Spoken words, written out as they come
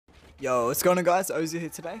Yo, what's going on guys, Ozzy here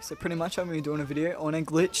today. So pretty much I'm going to be doing a video on a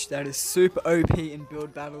glitch that is super OP in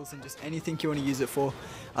build battles and just anything you want to use it for.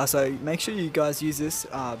 So make sure you guys use this,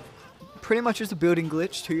 pretty much as a building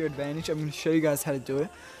glitch to your advantage. I'm going to show you guys how to do it.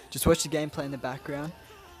 Just watch the gameplay in the background.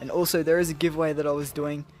 And also there is a giveaway that I was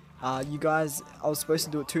doing. I was supposed to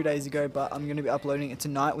do it 2 days ago, but I'm going to be uploading it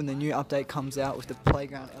tonight when the new update comes out with the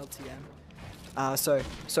playground LTM. So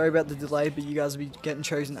sorry about the delay, but you guys will be getting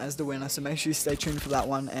chosen as the winner, so make sure you stay tuned for that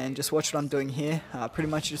one and just watch what I'm doing here. Pretty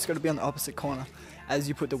much you just got to be on the opposite corner as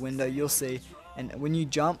you put the window, you'll see. And when you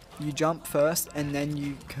jump first and then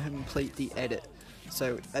you complete the edit.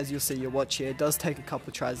 So as you'll see, your watch here, it does take a couple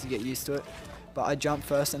of tries to get used to it, but I jump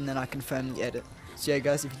first and then I confirm the edit. So yeah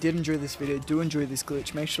guys, if you did enjoy this video, do enjoy this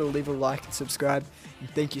glitch, make sure to leave a like and subscribe, and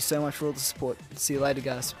thank you so much for all the support. See you later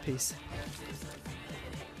guys, peace.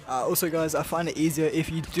 Also guys, I find it easier if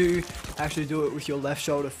you do actually do it with your left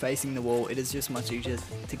shoulder facing the wall. It is just much easier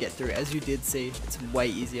to get through. As you did see, it's way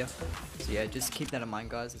easier. So yeah, just keep that in mind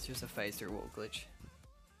guys, it's just a phase through wall glitch.